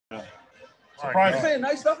Surprise. You saying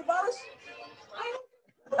nice stuff about us?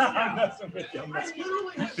 I'm messing with you.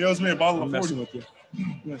 He owes me a bottle of 40. With you. You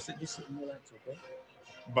want to sit? Just sit and relax, okay?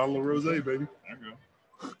 Bottle of rosé, baby. There you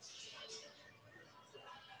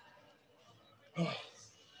go.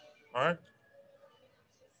 All right.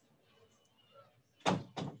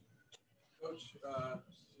 Coach,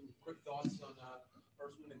 some quick thoughts on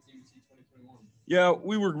first win in TBC 2021. Yeah,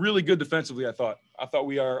 we were really good defensively. I thought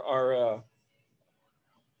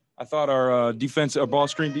our defense, our ball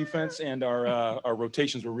screen defense, and our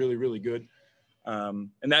rotations were really, really good.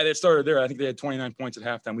 And that it started there. I think they had 29 points at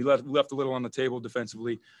halftime. We left a little on the table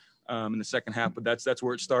defensively in the second half, but that's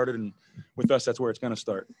where it started, and with us, that's where it's going to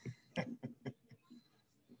start.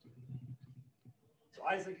 So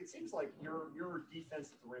Isaac, it seems like your defense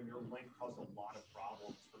at the rim, your length caused a lot of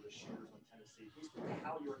problems for the shooters on Tennessee. Can you speak to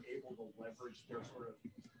how you're able to leverage their sort of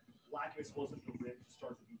lack of explosive to rim to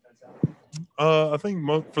start the defense out? I think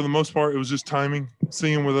for the most part, it was just timing,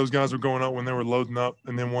 seeing where those guys were going up when they were loading up.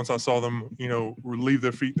 And then once I saw them, relieve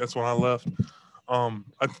their feet, that's when I left. I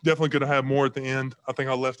definitely could have had more at the end. I think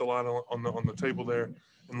I left a lot on the table there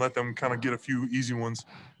and let them kind of get a few easy ones.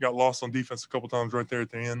 Got lost on defense a couple times right there at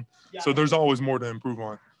the end. Yeah, so there's always more to improve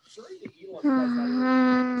on. During the Elam, you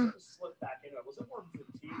guys sort of slipped back into it. Was it more of a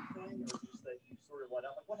fatigue thing or just that you sort of let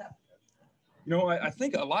up? Like, what happened? I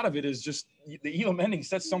think a lot of it is just the Elam ending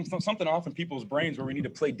sets something off in people's brains where we need to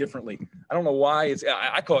play differently. I don't know why.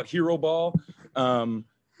 I call it hero ball.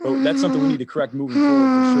 But that's something we need to correct moving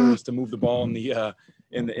forward for sure, is to move the ball in the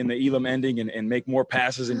Elam ending and make more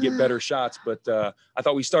passes and get better shots. But I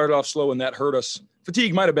thought we started off slow and that hurt us.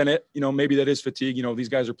 Fatigue might have been it. Maybe that is fatigue. These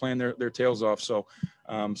guys are playing their tails off. So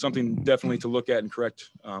something definitely to look at and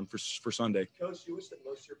correct for Sunday. Coach, you wish that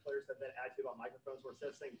most of your players had been active on microphones where instead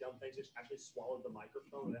of saying dumb things, just actually swallowed the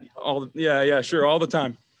microphone. Yeah, sure, all the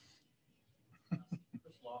time. Chris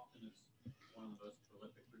Lofton is one of the most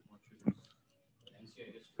prolific three-point shooters in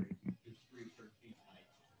NCAA history. He's 3 of 13 tonight.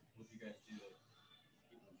 What do you guys do to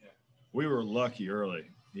keep him in check? We were lucky early.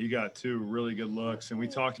 He got 2 really good looks, and we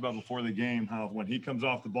talked about before the game how when he comes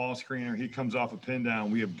off the ball screen or he comes off a pin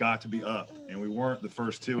down, we have got to be up, and we weren't the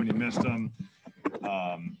first 2, and he missed them.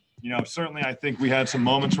 Certainly I think we had some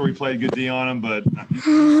moments where we played good D on him, but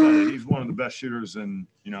he's one of the best shooters in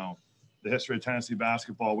the history of Tennessee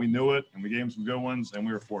basketball. We knew it, and we gave him some good ones, and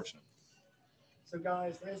we were fortunate. So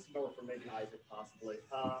guys, there's more for making Isaac possibly.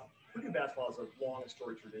 Purdue basketball has a long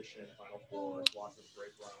storied tradition in Final Fours, lots of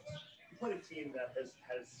great runs. You played a team that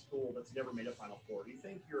has school that's never made a Final Four. Do you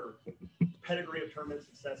think your pedigree of tournament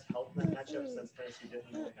success helped that matchup since Tennessee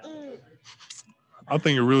didn't really have a pedigree? I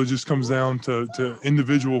think it really just comes down to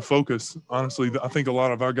individual focus. Honestly, I think a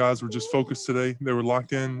lot of our guys were just focused today. They were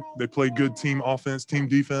locked in. They played good team offense, team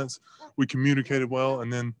defense. We communicated well,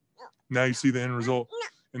 and then now you see the end result.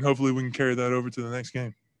 And hopefully we can carry that over to the next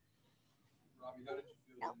game. Robbie, how did you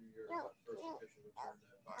feel in your first official return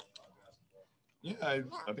to basketball?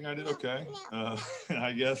 Yeah, I think I did okay.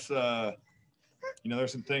 I guess,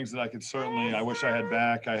 there's some things that I wish I had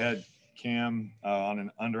back. I had Cam on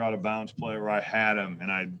an under out of bounds play where I had him,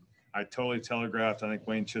 and I totally telegraphed. I think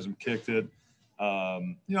Wayne Chisholm kicked it.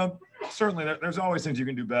 Certainly there's always things you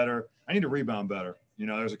can do better. I need to rebound better.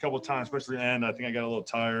 There's a couple of times, especially at the end, I think I got a little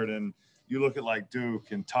tired, and you look at like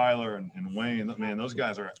Duke and Tyler and Wayne, man, those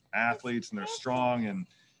guys are athletes and they're strong, and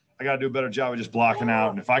I got to do a better job of just blocking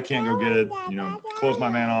out. And if I can't go get it, close my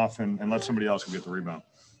man off and let somebody else go get the rebound.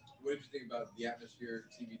 What did you think about the atmosphere,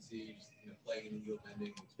 TBT, just playing in the Elam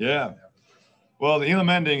ending? Yeah. Well, the Elam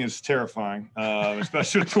ending is terrifying,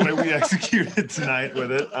 especially with the way we executed tonight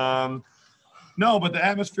with it. No, but the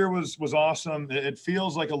atmosphere was awesome. It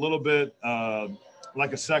feels like a little bit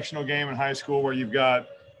like a sectional game in high school where you've got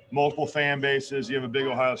multiple fan bases. You have a big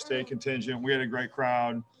Ohio State contingent. We had a great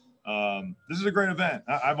crowd. This is a great event.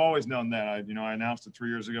 I've always known that. I announced it 3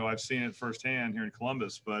 years ago. I've seen it firsthand here in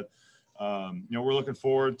Columbus, but we're looking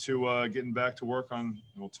forward to getting back to work on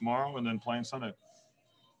tomorrow and then playing Sunday.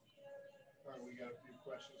 All right, we got a few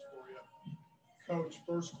questions for you. Coach,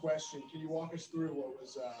 first question, can you walk us through what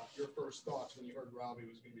was your first thoughts when you heard Robbie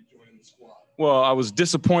was going to be joining the squad? Well, I was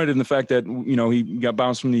disappointed in the fact that, he got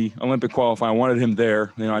bounced from the Olympic qualifying. I wanted him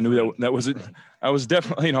there. I knew that was it. I was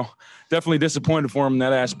definitely disappointed for him in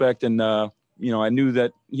that aspect. And, I knew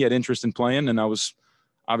that he had interest in playing, and I was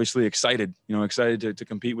obviously excited to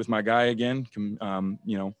compete with my guy again, get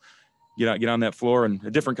on that floor, and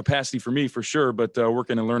a different capacity for me for sure, but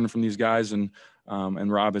working and learning from these guys, and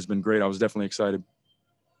Rob has been great. I was definitely excited.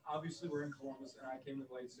 Obviously we're in Columbus, and I came in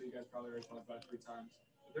late, so you guys probably already talked about it 3 times.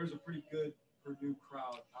 But there's a pretty good Purdue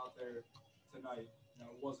crowd out there tonight. It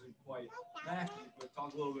wasn't quite Mackey, but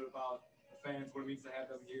talk a little bit about the fans what it means to have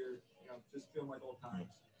them here. You know, just feeling like old times.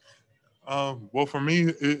 Well, for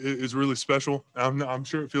me, it's really special. I'm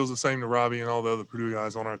sure it feels the same to Robbie and all the other Purdue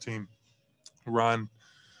guys on our team, Ryan.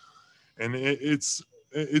 And it's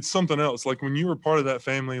something else. Like when you were part of that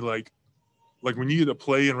family, like when you get to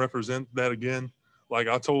play and represent that again. Like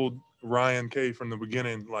I told Ryan K from the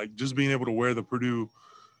beginning, like just being able to wear the Purdue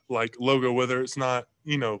like logo, whether it's not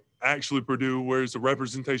actually Purdue, where it's a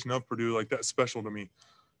representation of Purdue, like that's special to me.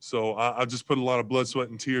 So I just put a lot of blood, sweat,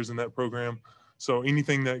 and tears in that program. So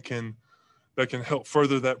anything that can help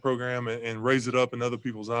further that program and raise it up in other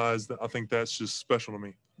people's eyes, I think that's just special to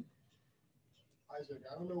me. Isaac,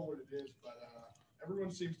 I don't know what it is, but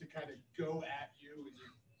everyone seems to kind of go at you,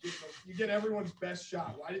 and you get everyone's best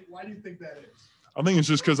shot. Why do you think that is? I think it's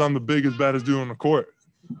just because I'm the biggest, baddest dude on the court.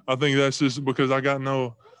 I think that's just because I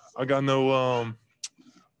don't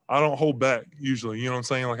hold back usually. You know what I'm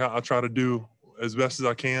saying? Like I try to do as best as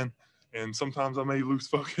I can, and sometimes I may lose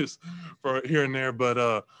focus for here and there,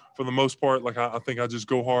 but for the most part, like I think I just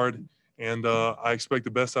go hard, and I expect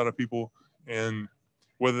the best out of people, and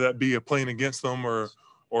whether that be playing against them or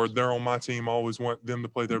they're on my team, I always want them to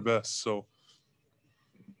play their best. So,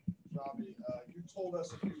 Robbie, you told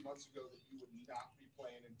us a few months ago that you would not be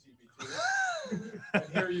playing in TBT,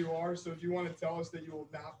 and here you are. So, do you want to tell us that you will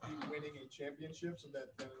not be winning a championship? So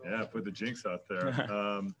yeah, put the jinx out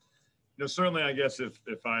there. Certainly, I guess if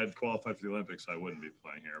I had qualified for the Olympics, I wouldn't be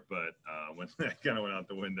playing here. But when that kind of went out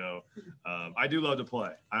the window, I do love to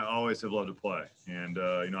play. I always have loved to play, and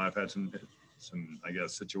I've had some I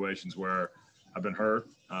guess situations where I've been hurt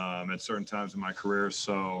at certain times in my career.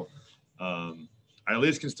 So I at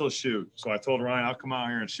least can still shoot. So I told Ryan I'll come out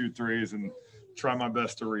here and shoot threes and try my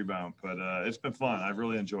best to rebound. But it's been fun. I've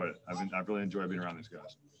really enjoyed it. I've really enjoyed being around these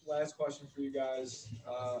guys. Last question for you guys.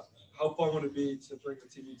 How fun would it be to bring the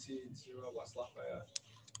TBT to West Lafayette?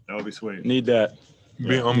 That would be sweet. Need that.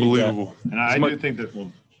 Be unbelievable. And I do think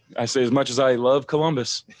that I say, as much as I love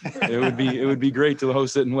Columbus, it would be great to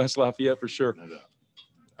host it in West Lafayette for sure. No doubt.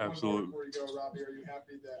 Absolutely. Before you go, Robbie, are you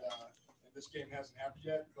happy that and this game hasn't happened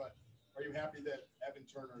yet, but are you happy that Evan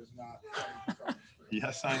Turner is not playing?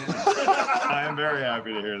 Yes, I am. I am very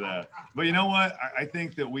happy to hear that. But you know what? I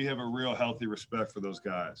think that we have a real healthy respect for those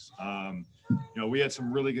guys. We had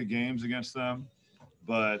some really good games against them,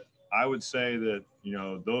 but I would say that,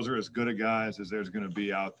 those are as good a guys as there's going to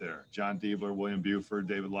be out there. John Diebler, William Buford,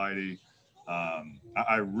 David Leidy.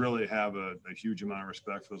 I really have a huge amount of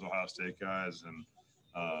respect for those Ohio State guys.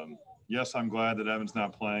 And yes, I'm glad that Evan's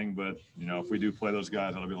not playing, but, if we do play those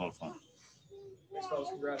guys, that'll be a lot of fun. Thanks, fellas.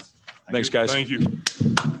 Congrats. Thanks, guys. Thank you.